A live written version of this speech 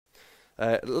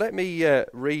Let me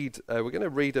read. We're going to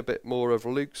read a bit more of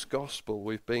Luke's Gospel.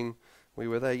 We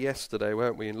were there yesterday,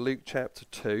 weren't we? In Luke chapter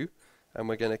 2, and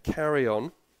we're going to carry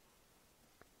on.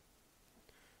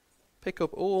 Pick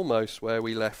up almost where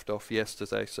we left off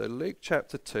yesterday. So Luke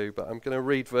chapter 2, but I'm going to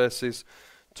read verses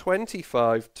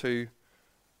 25 to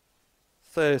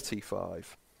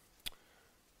 35.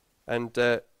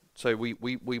 And so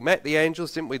we met the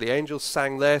angels, didn't we? The angels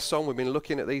sang their song. We've been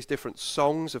looking at these different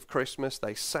songs of Christmas.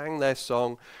 They sang their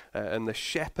song, and the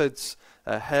shepherds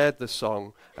heard the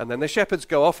song. And then the shepherds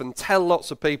go off and tell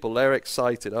lots of people. They're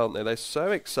excited, aren't they? They're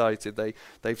so excited.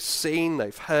 They've seen,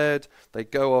 they've heard. They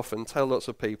go off and tell lots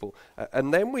of people.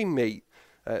 And then we meet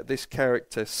this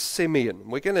character, Simeon.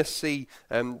 We're going to see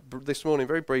this morning,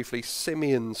 very briefly,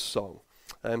 Simeon's song.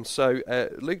 So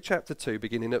Luke chapter 2,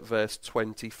 beginning at verse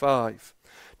 25.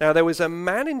 Now there was a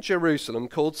man in Jerusalem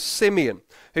called Simeon,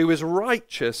 who was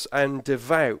righteous and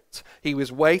devout. He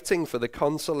was waiting for the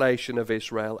consolation of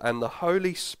Israel, and the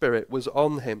Holy Spirit was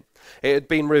on him. It had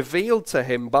been revealed to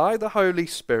him by the Holy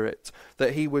Spirit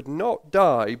that he would not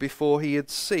die before he had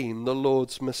seen the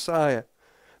Lord's Messiah.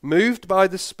 Moved by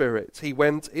the Spirit, he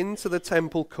went into the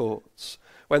temple courts.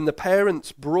 When the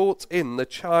parents brought in the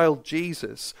child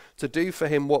Jesus to do for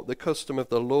him what the custom of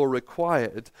the law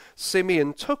required,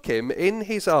 Simeon took him in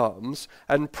his arms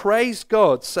and praised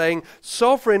God, saying,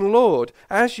 "Sovereign Lord,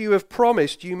 as you have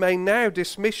promised, you may now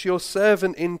dismiss your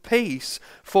servant in peace,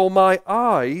 for my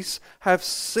eyes have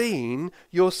seen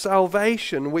your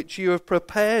salvation, which you have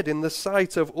prepared in the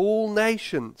sight of all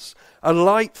nations, a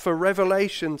light for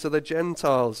revelation to the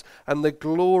Gentiles and the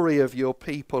glory of your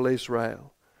people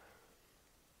Israel."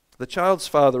 The child's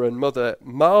father and mother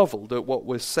marveled at what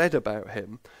was said about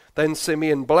him. Then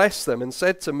Simeon blessed them and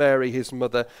said to Mary his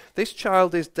mother, "This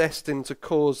child is destined to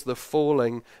cause the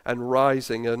falling and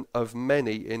rising of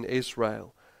many in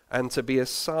Israel, and to be a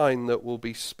sign that will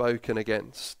be spoken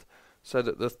against, so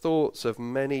that the thoughts of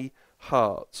many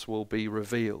hearts will be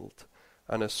revealed,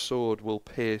 and a sword will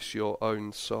pierce your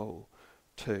own soul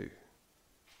too."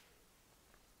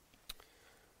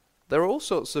 There are all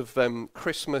sorts of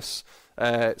Christmas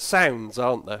sounds,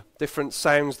 aren't there? Different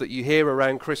sounds that you hear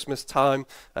around Christmas time.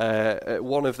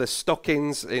 One of the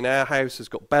stockings in our house has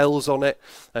got bells on it,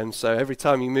 and so every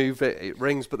time you move it, it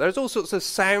rings. But there's all sorts of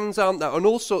sounds, aren't there? And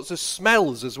all sorts of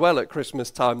smells as well at Christmas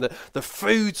time. The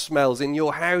food smells in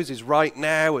your houses right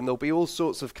now, and there'll be all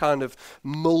sorts of kind of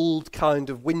mulled, kind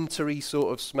of wintry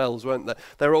sort of smells, won't there?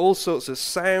 There are all sorts of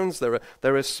sounds. There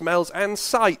are smells and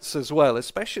sights as well,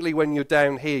 especially when you're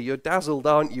down here. You're dazzled,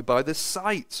 aren't you, by the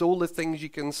sights, all the things you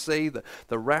can see,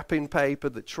 the wrapping paper,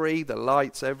 the tree, the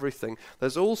lights, everything.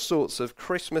 There's all sorts of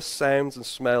Christmas sounds and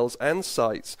smells and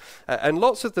sights. And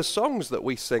lots of the songs that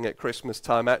we sing at Christmas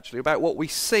time actually about what we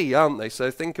see, aren't they? So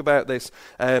think about this.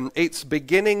 It's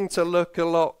beginning to look a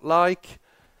lot like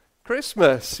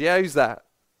Christmas. Yeah, who's that?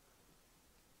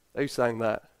 Who sang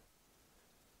that?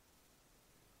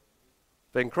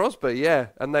 Bing Crosby, yeah.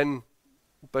 And then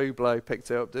Buble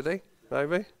picked it up, did he?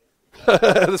 Maybe?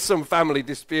 There's some family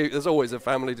dispute. There's always a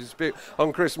family dispute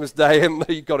on Christmas Day, and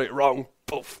you got it wrong.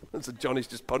 Poof. So Johnny's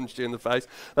just punched you in the face.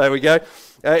 There we go.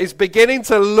 It's beginning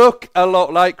to look a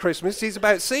lot like Christmas. It's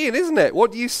about seeing, isn't it?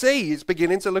 What do you see? It's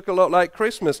beginning to look a lot like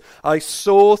Christmas. I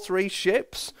saw 3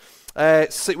 ships.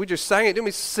 We just sang it, didn't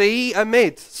we? See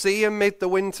amid the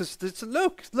winter.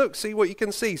 Look, see what you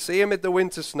can see. See amid the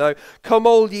winter snow. Come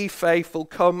all ye faithful,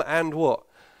 come and what?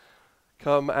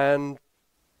 Come and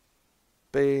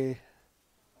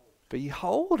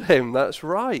behold him. That's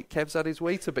right. Kev's had his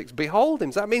Weetabix. Behold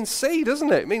him. That means see,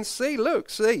 doesn't it? It means see. Look,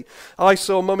 see. I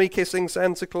saw Mummy kissing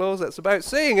Santa Claus. That's about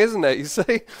seeing, isn't it? You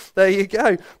see? There you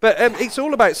go. But it's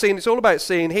all about seeing. It's all about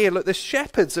seeing here. Look, the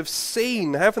shepherds have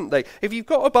seen, haven't they? If you've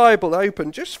got a Bible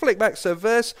open, just flick back. So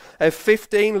verse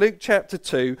 15, Luke chapter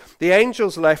 2. The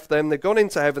angels left them. They've gone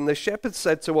into heaven. The shepherds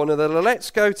said to one another, "Let's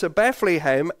go to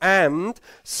Bethlehem and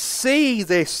see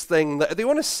this thing." They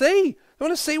want to see. They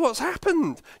want to see what's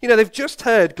happened. You know, they've just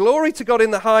heard, "Glory to God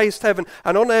in the highest heaven,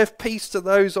 and on earth peace to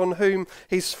those on whom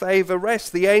his favour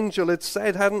rests." The angel had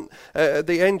said,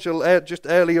 just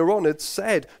earlier on had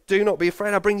said, "Do not be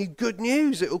afraid, I bring you good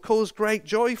news. It will cause great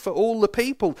joy for all the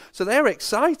people." So they're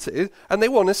excited, and they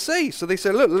want to see. So they say,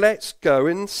 "Look, let's go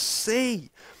and see."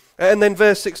 And then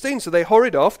verse 16, so they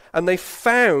hurried off, and they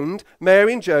found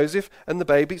Mary and Joseph and the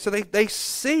baby. So they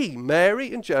see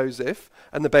Mary and Joseph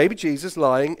and the baby Jesus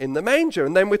lying in the manger.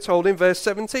 And then we're told in verse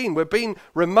 17, we're being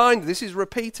reminded, this is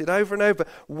repeated over and over,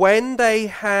 when they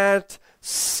had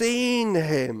seen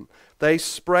him. they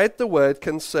spread the word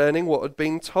concerning what had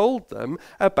been told them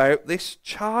about this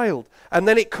child. And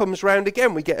then it comes round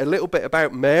again. We get a little bit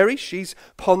about Mary. She's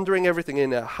pondering everything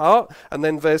in her heart. And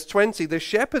then verse 20, the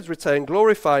shepherds returned,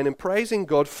 glorifying and praising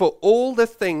God for all the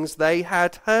things they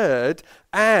had heard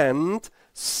and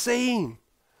seen,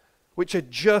 which are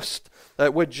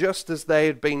were just as they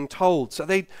had been told. So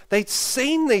they'd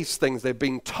seen these things. They'd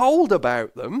been told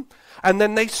about them. And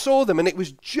then they saw them, and it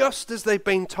was just as they'd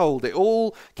been told. It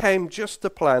all came just to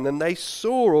plan, and they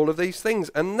saw all of these things.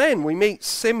 And then we meet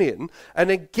Simeon,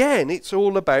 and again, it's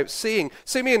all about seeing.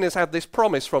 Simeon has had this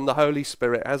promise from the Holy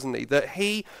Spirit, hasn't he? That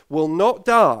he will not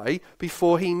die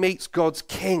before he meets God's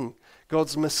King,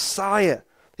 God's Messiah.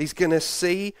 He's going to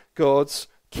see God's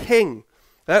King.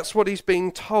 That's what he's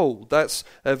been told. That's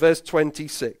verse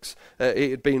 26.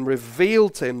 It had been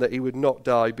revealed to him that he would not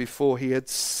die before he had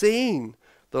seen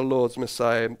the Lord's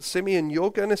Messiah. Simeon,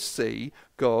 you're going to see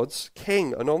God's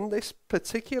King. And on this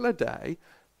particular day,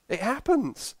 it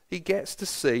happens. He gets to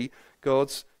see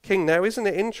God's King. Now, isn't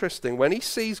it interesting? When he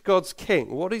sees God's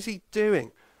King, what is he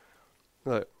doing?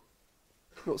 Look,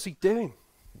 what's he doing?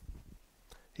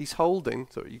 He's holding,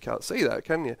 so you can't see that,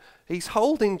 can you? He's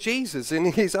holding Jesus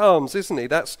in his arms, isn't he?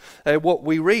 That's what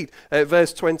we read.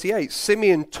 Verse 28,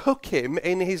 Simeon took him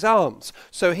in his arms.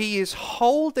 So he is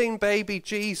holding baby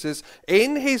Jesus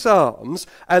in his arms,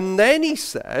 and then he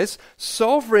says,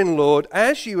 Sovereign Lord,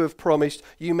 as you have promised,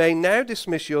 you may now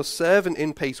dismiss your servant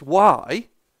in peace. Why?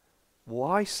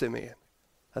 Why, Simeon?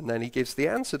 And then he gives the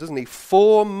answer, doesn't he?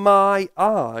 For my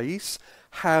eyes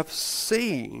have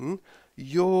seen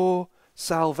your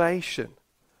salvation.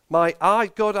 My eye,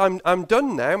 God, I'm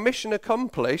done now. Mission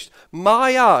accomplished.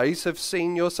 My eyes have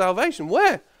seen your salvation.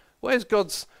 Where? Where's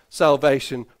God's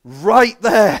salvation? Right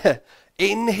there,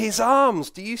 in his arms.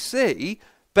 Do you see?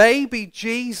 Baby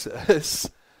Jesus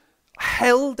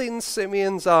held in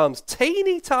Simeon's arms,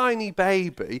 teeny tiny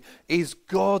baby, is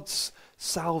God's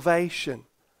salvation.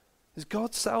 Is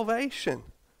God's salvation.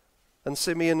 And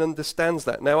Simeon understands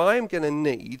that. Now, I am going to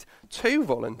need 2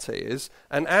 volunteers,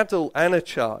 an adult and a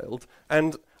child,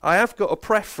 and I have got a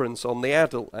preference on the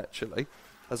adult, actually,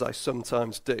 as I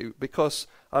sometimes do, because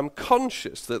I'm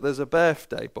conscious that there's a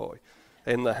birthday boy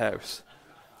in the house.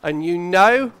 And you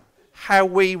know how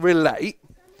we relate,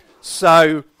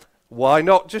 so why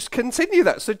not just continue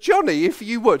that? So, Johnny, if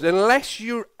you would, unless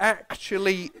you're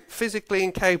actually physically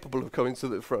incapable of coming to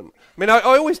the front. I mean, I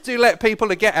always do let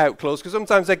people a get-out clause, because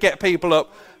sometimes they get people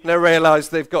up and they realise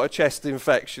they've got a chest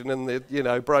infection and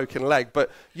they're, broken leg.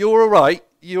 But you're all right.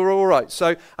 You're all right.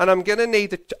 So, and I'm going to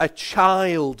need a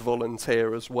child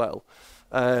volunteer as well,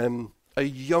 a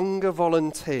younger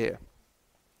volunteer.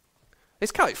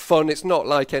 It's kind of fun. It's not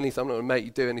like anything. I'm not going to make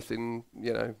you do anything,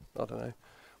 I don't know,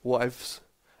 whatevs.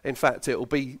 In fact, it'll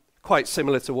be quite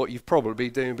similar to what you've probably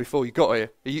been doing before you got here.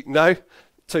 No?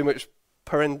 Too much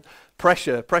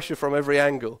pressure from every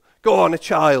angle. Go on, a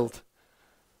child.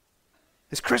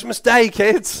 It's Christmas Day,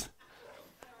 kids.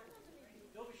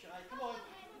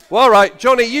 Well, all right,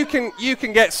 Johnny, you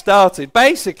can get started.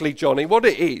 Basically, Johnny, what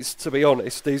it is, to be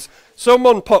honest, is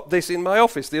someone popped this in my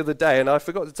office the other day, and I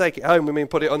forgot to take it home with me and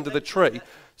put it under the tree.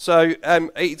 So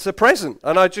it's a present,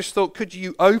 and I just thought, could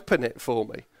you open it for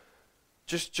me?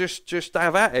 Just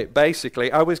have at it,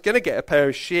 basically. I was going to get a pair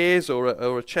of shears or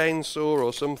a chainsaw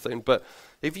or something, but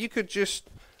if you could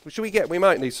we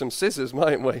might need some scissors,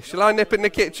 mightn't we? Shall I nip in the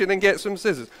kitchen and get some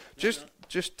scissors?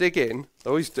 Just dig in.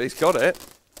 Oh, he's got it.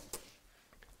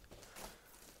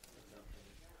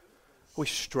 Oh,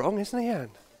 he's strong, isn't he,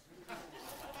 Anne?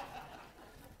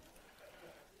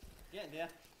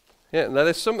 Yeah, no,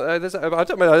 there's some. I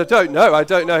don't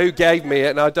know who gave me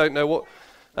it, and I don't know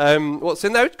what's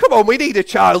in there. Come on, we need a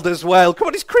child as well. Come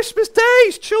on, it's Christmas Day.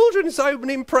 It's children. It's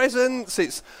opening presents.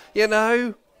 It's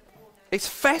it's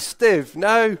festive.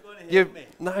 No,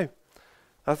 no.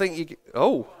 I think you.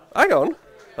 Oh, hang on.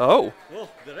 Oh,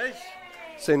 there is.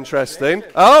 It's interesting.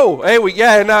 Oh, here we.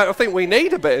 Yeah, no, I think we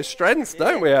need a bit of strength,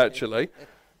 don't we? Actually,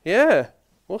 yeah.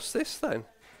 What's this then?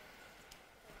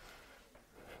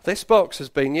 This box has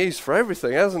been used for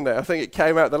everything, hasn't it? I think it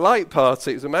came out the light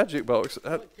party. It's a magic box.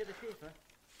 That's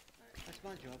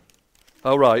my job.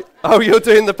 Oh, right. Oh, you're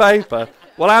doing the paper.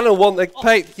 Well, Anna will want the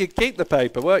paper. You keep the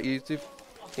paper, won't you?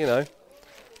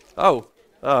 Oh.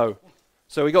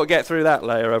 So we got to get through that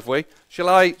layer, have we?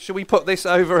 Shall we put this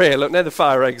over here? Look, near the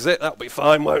fire exit. That'll be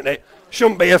fine, won't it?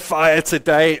 Shouldn't be a fire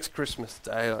today. It's Christmas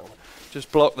Day.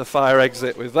 Just block the fire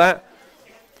exit with that.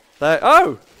 There.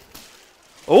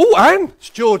 Oh, Anne, it's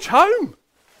George home.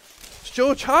 It's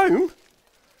George home.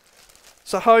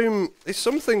 It's a home. It's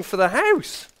something for the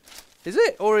house. Is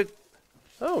it? I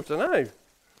don't know.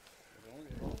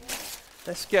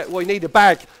 We need a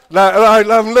bag. No,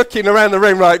 I'm looking around the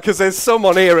room, right, because there's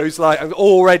someone here who's like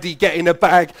already getting a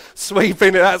bag, sweeping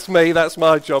it. That's me. That's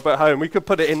my job at home. We could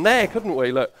put it in there, couldn't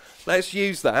we? Look, let's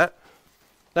use that.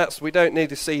 We don't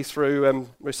need a see-through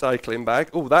recycling bag.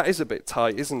 Oh, that is a bit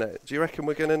tight, isn't it? Do you reckon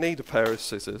we're going to need a pair of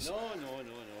scissors? No.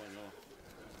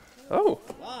 Oh.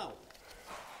 Wow.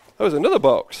 That was another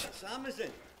box. It's Amazon.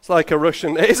 It's like a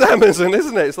Russian... It is Amazon,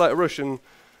 isn't it? It's like a Russian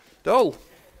doll.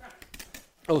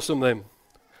 Or something.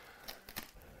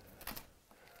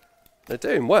 They're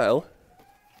doing well.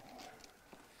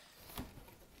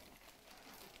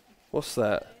 What's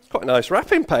that? It's quite nice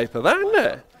wrapping paper, that, isn't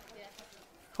it?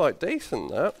 Quite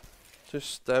decent, that.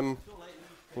 Just,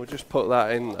 we'll just put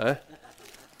that in there.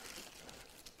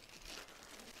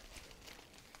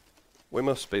 We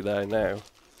must be there now.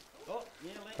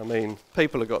 I mean,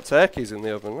 people have got turkeys in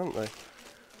the oven, haven't they?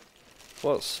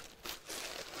 What's...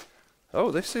 Oh,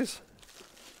 this is...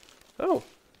 Oh.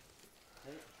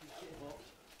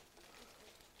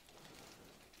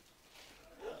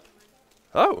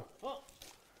 Oh.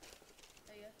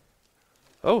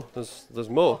 Oh, there's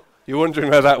more. You're wondering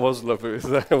where that was, love. It was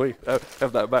there. We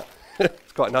have that back.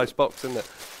 It's quite a nice box, isn't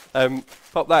it?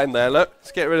 Pop that in there, look.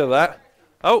 Let's get rid of that.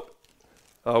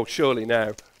 Oh, surely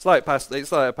now. It's like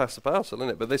a pasta parcel, isn't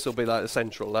it? But this will be like the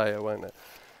central layer, won't it?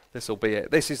 This will be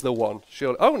it. This is the one.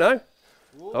 Surely. Oh, no.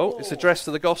 Whoa. Oh, it's addressed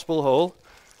to the Gospel Hall.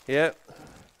 Yeah.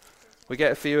 We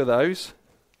get a few of those.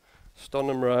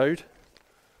 Stonham Road.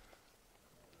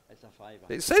 It's a fiver.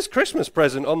 It says Christmas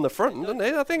present on the front, doesn't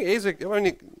it? I think it is. It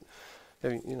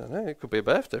could be a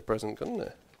birthday present, couldn't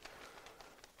it?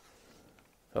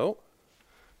 Oh.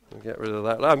 We'll get rid of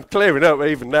that. I'm clearing up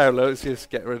even now. Let's just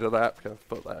get rid of that.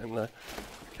 Put that in there.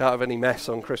 Can't have any mess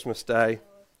on Christmas Day.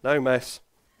 No mess.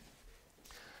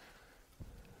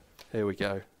 Here we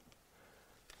go.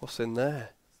 What's in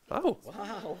there? Oh.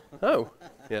 Wow. Oh.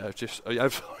 Yeah,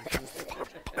 I've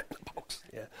box.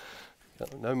 Yeah.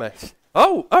 No mess.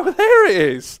 Oh, there it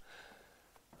is.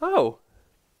 Oh,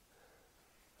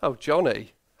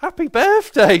 Johnny. Happy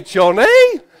birthday,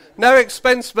 Johnny. No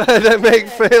expense spared at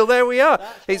Mickfield. There we are.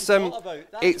 That's what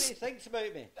he thinks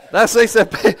about me.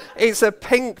 It's a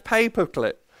pink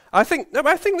paperclip. I think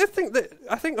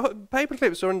paper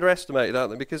clips are underestimated,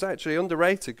 aren't they? Because actually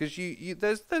underrated. Because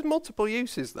there's multiple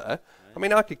uses there. I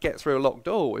mean, I could get through a locked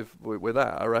door with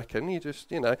that. I reckon. You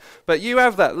just But you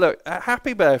have that. Look,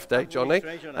 happy birthday, Johnny,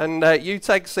 and you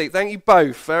take a seat. Thank you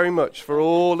both very much for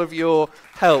all of your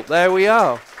help. There we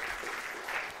are.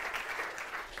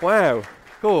 Wow.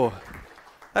 Oh,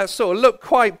 that sort of looked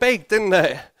quite big, didn't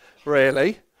it?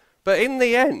 Really, but in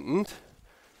the end,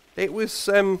 it was.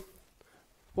 Well,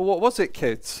 what was it,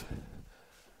 kids?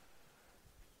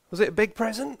 Was it a big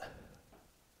present?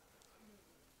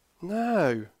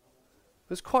 No. It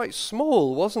was quite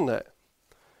small, wasn't it?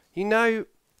 You know,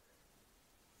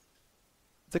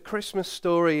 the Christmas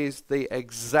story is the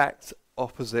exact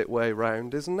opposite way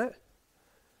round, isn't it?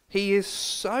 He is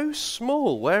so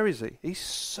small. Where is he? He's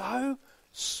so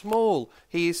small.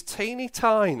 He is teeny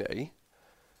tiny,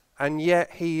 and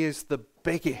yet he is the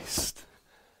biggest.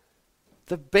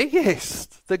 The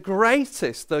biggest, the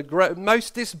greatest, the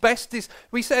mostest, bestest.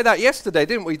 We said that yesterday,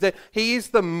 didn't we? He is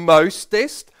the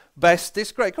mostest,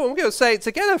 bestest, great. Come on, we're going to say it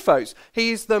together, folks.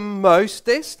 He is the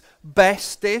mostest,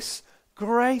 bestest,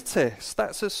 greatest.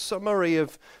 That's a summary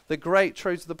of the great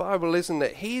truths of the Bible, isn't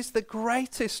it? He's the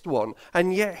greatest one,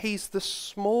 and yet he's the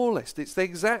smallest. It's the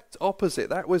exact opposite.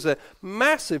 That was a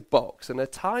massive box and a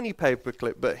tiny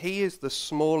paperclip, but he is the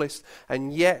smallest,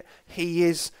 and yet he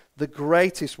is the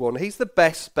greatest one. He's the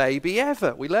best baby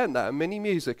ever. We learned that in mini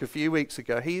music a few weeks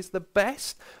ago. He is the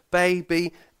best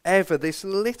baby ever. This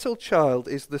little child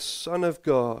is the Son of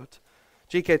God.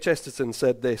 G.K. Chesterton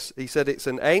said this. He said it's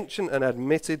an ancient and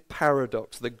admitted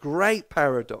paradox, the great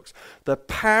paradox. The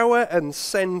power and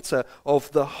center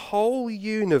of the whole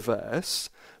universe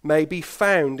may be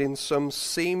found in some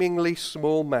seemingly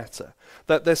small matter,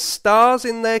 that the stars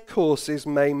in their courses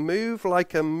may move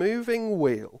like a moving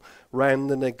wheel round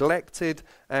the neglected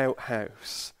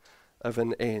outhouse of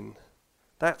an inn.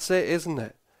 That's it, isn't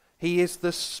it? He is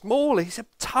the smallest. He's a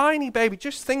tiny baby.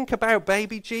 Just think about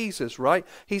baby Jesus, right?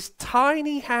 His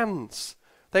tiny hands.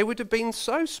 They would have been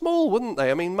so small, wouldn't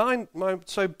they? I mean, mine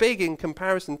so big in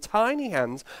comparison, tiny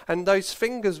hands, and those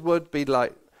fingers would be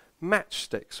like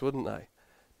matchsticks, wouldn't they?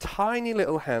 Tiny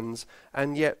little hands,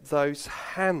 and yet those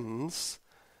hands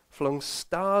flung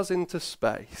stars into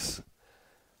space,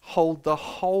 hold the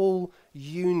whole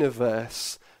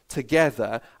universe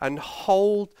together, and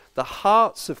hold the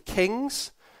hearts of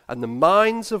kings and the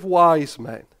minds of wise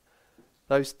men.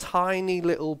 Those tiny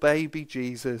little baby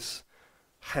Jesus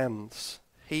hands.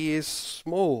 He is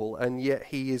small, and yet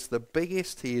he is the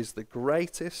biggest, he is the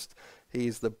greatest, he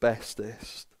is the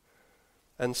bestest.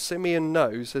 And Simeon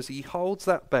knows as he holds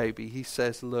that baby, he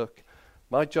says, look,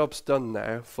 my job's done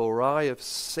now, for I have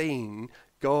seen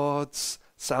God's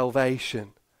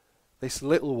salvation. This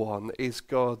little one is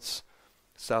God's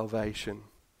salvation.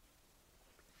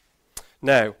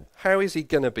 Now, how is he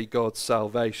going to be God's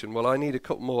salvation? Well, I need a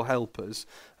couple more helpers.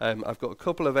 I've got a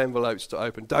couple of envelopes to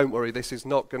open. Don't worry, this is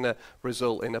not going to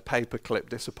result in a paperclip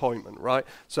disappointment, right?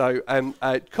 So,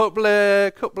 a couple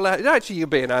of, actually, you'll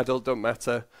be an adult, don't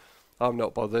matter. I'm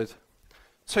not bothered.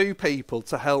 2 people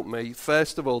to help me,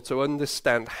 first of all, to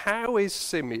understand how is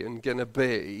Simeon going to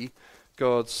be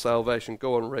God's salvation.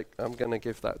 Go on, Rick, I'm going to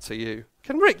give that to you.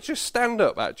 Can Rick just stand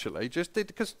up, actually? Just did,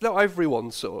 because not everyone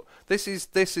saw. This is,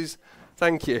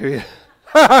 thank you.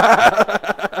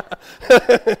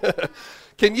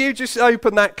 Can you just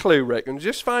open that clue, Rick, and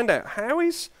just find out how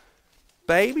is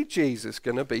baby Jesus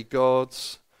going to be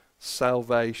God's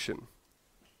salvation?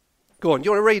 Go on,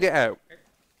 you want to read it out?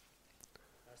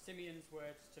 Simeon's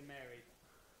words to Mary.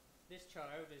 This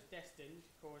child is destined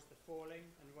to cause the falling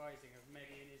and rising of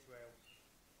many in Israel,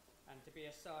 and to be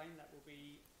a sign that will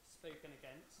be spoken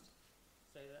against,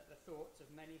 so that the thoughts of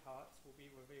many hearts will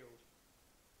be revealed,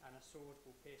 and a sword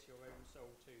will pierce your own soul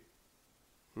too.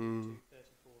 2:34-35.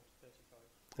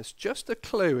 It's just a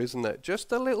clue, isn't it?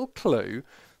 Just a little clue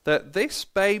that this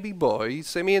baby boy,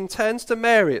 Simeon turns to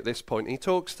Mary at this point. He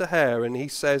talks to her and he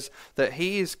says that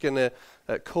he is going to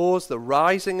cause the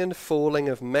rising and falling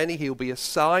of many. He'll be a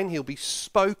sign. He'll be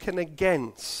spoken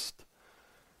against.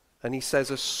 And he says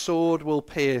a sword will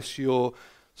pierce your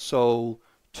soul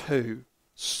too.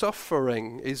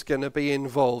 Suffering is going to be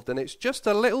involved. And it's just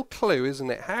a little clue, isn't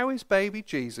it? How is baby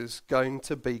Jesus going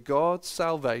to be God's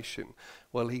salvation?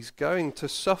 Well, he's going to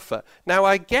suffer. Now,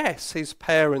 I guess his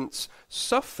parents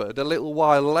suffered a little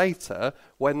while later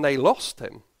when they lost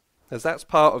him. As that's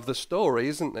part of the story,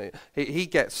 isn't it? He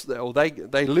gets, or they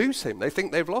lose him. They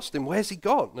think they've lost him. Where's he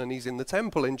gone? And he's in the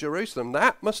temple in Jerusalem.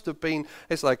 That must have been,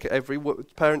 it's like every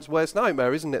parent's worst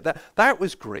nightmare, isn't it? That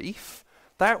was grief.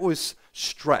 That was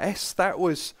stress. That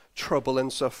was trouble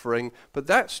and suffering. But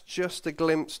that's just a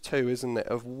glimpse too, isn't it,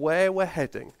 of where we're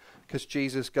heading. Because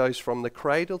Jesus goes from the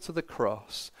cradle to the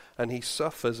cross, and he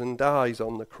suffers and dies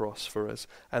on the cross for us.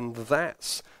 And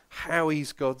that's how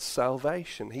he's God's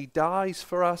salvation. He dies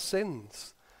for our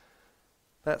sins.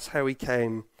 That's how he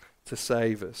came to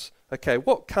save us. Okay,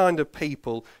 what kind of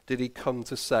people did he come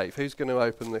to save? Who's going to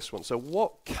open this one? So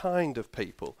what kind of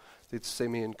people did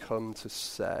Simeon come to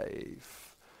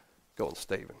save? Go on,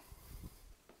 Stephen.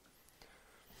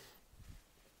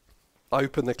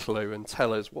 Open the clue and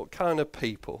tell us what kind of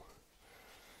people.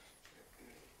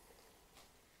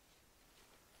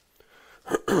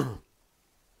 Simeon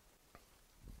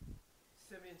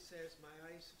says, my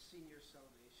eyes have seen your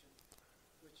salvation,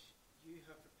 which you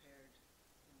have prepared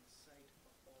in the sight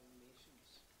of all nations.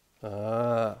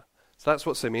 So that's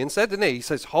what Simeon said, didn't he? He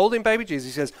says, holding baby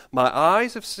Jesus, he says, my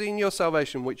eyes have seen your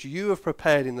salvation, which you have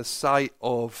prepared in the sight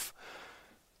of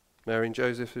Mary and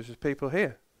Joseph, who's people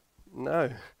here. No,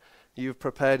 you've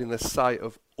prepared in the sight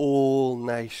of all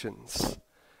nations.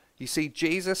 You see,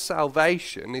 Jesus'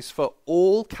 salvation is for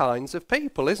all kinds of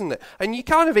people, isn't it? And you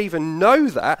kind of even know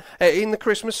that in the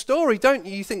Christmas story, don't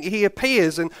you? You think he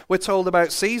appears and we're told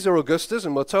about Caesar Augustus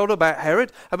and we're told about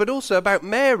Herod, but also about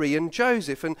Mary and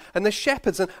Joseph and the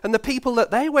shepherds and the people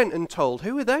that they went and told.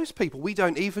 Who are those people? We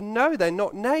don't even know. They're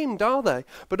not named, are they?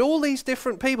 But all these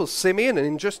different people, Simeon and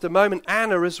in just a moment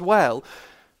Anna as well,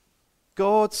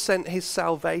 God sent his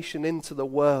salvation into the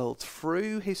world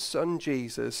through his son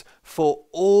Jesus for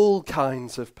all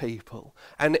kinds of people.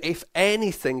 And if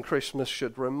anything, Christmas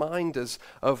should remind us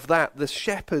of that. The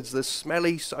shepherds, the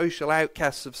smelly social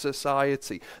outcasts of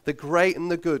society, the great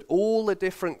and the good, all the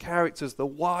different characters, the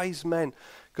wise men.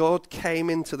 God came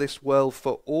into this world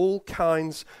for all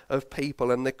kinds of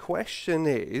people. And the question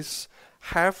is,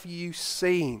 have you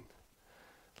seen,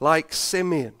 like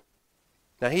Simeon?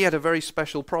 Now, he had a very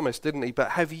special promise, didn't he?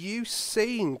 But have you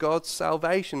seen God's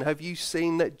salvation? Have you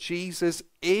seen that Jesus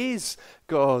is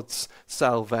God's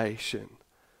salvation?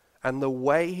 And the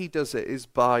way he does it is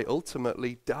by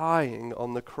ultimately dying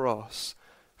on the cross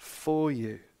for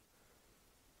you.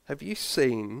 Have you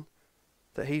seen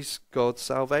that he's God's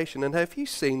salvation? And have you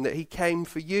seen that he came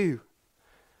for you?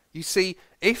 You see,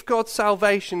 if God's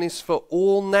salvation is for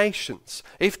all nations,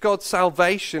 if God's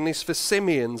salvation is for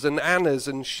Simeons and Annas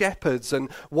and shepherds and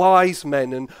wise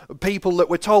men and people that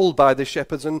were told by the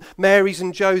shepherds and Marys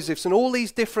and Josephs and all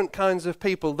these different kinds of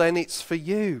people, then it's for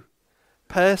you.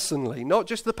 personally, not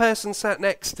just the person sat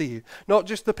next to you, not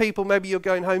just the people maybe you're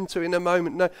going home to in a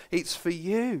moment. No, it's for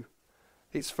you.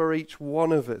 It's for each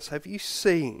one of us. Have you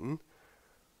seen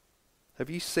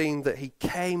that he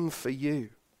came for you?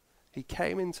 He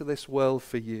came into this world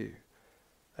for you.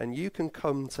 And you can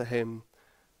come to him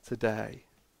today.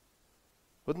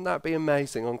 Wouldn't that be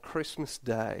amazing on Christmas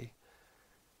Day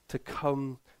to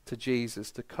come to Jesus,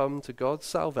 to come to God's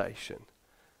salvation,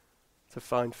 to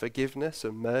find forgiveness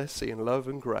and mercy and love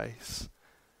and grace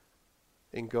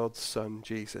in God's Son,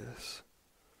 Jesus?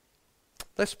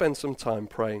 Let's spend some time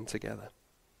praying together.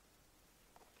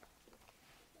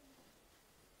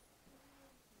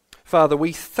 Father,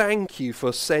 we thank you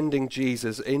for sending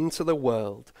Jesus into the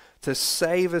world to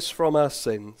save us from our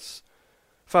sins.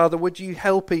 Father, would you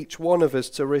help each one of us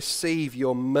to receive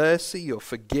your mercy, your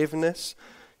forgiveness,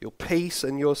 your peace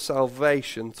and your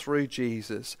salvation through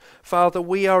Jesus. Father,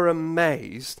 we are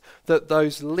amazed that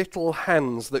those little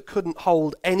hands that couldn't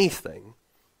hold anything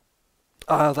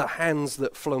are the hands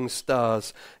that flung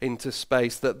stars into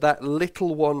space, that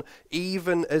little one,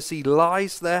 even as he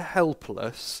lies there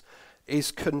helpless,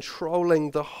 is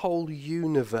controlling the whole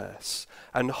universe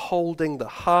and holding the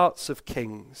hearts of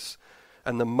kings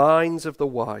and the minds of the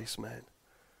wise men.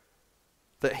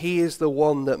 That he is the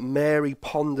one that Mary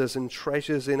ponders and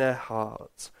treasures in her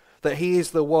heart. That he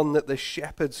is the one that the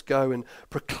shepherds go and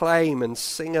proclaim and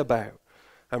sing about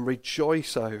and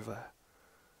rejoice over.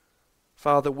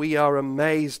 Father, we are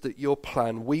amazed at your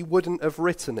plan. We wouldn't have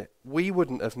written it. We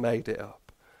wouldn't have made it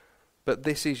up. But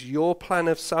this is your plan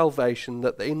of salvation,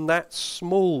 that in that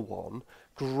small one,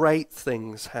 great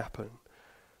things happen.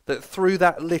 That through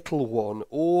that little one,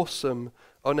 awesome,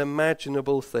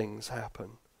 unimaginable things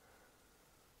happen.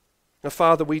 Now,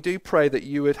 Father, we do pray that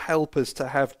you would help us to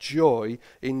have joy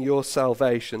in your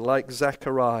salvation, like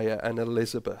Zechariah and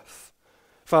Elizabeth.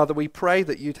 Father, we pray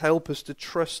that you'd help us to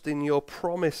trust in your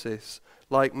promises,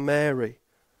 like Mary.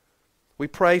 We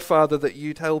pray, Father, that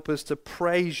you'd help us to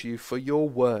praise you for your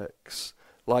works,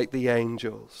 like the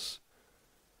angels.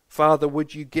 Father,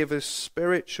 would you give us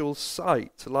spiritual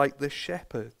sight, like the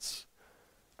shepherds,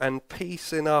 and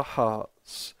peace in our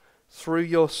hearts through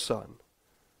your Son,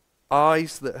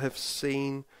 eyes that have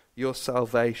seen your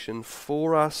salvation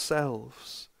for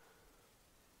ourselves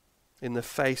in the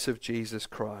face of Jesus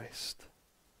Christ.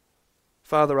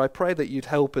 Father, I pray that you'd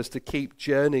help us to keep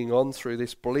journeying on through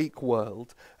this bleak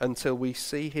world until we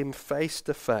see him face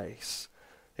to face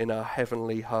in our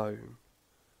heavenly home.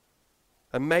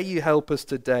 And may you help us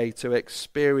today to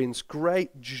experience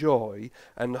great joy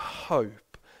and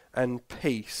hope and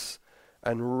peace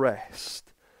and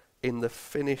rest in the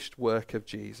finished work of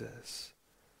Jesus.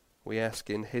 We ask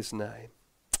in his name.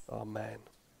 Amen.